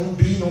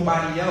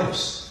nobody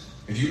else.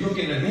 If you look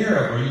in the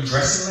mirror, are you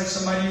dressing like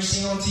somebody you've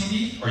seen on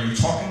TV? Are you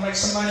talking like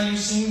somebody you've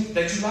seen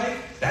that you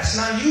like? That's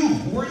not you.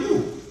 Who are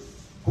you?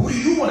 Who do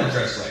you want to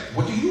dress like?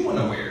 What do you want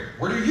to wear?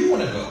 Where do you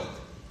want to go?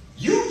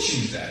 You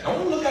choose that.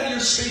 Don't look at your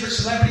favorite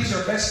celebrities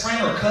or best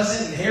friend or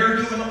cousin and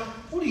hairdo and all.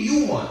 What do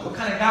you want? What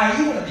kind of guy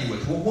you want to be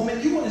with? What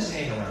woman you want to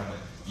hang around with?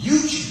 You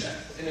choose that.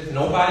 And if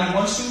nobody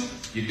wants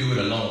to, you do it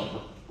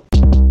alone.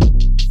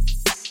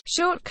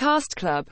 Short Cast Club.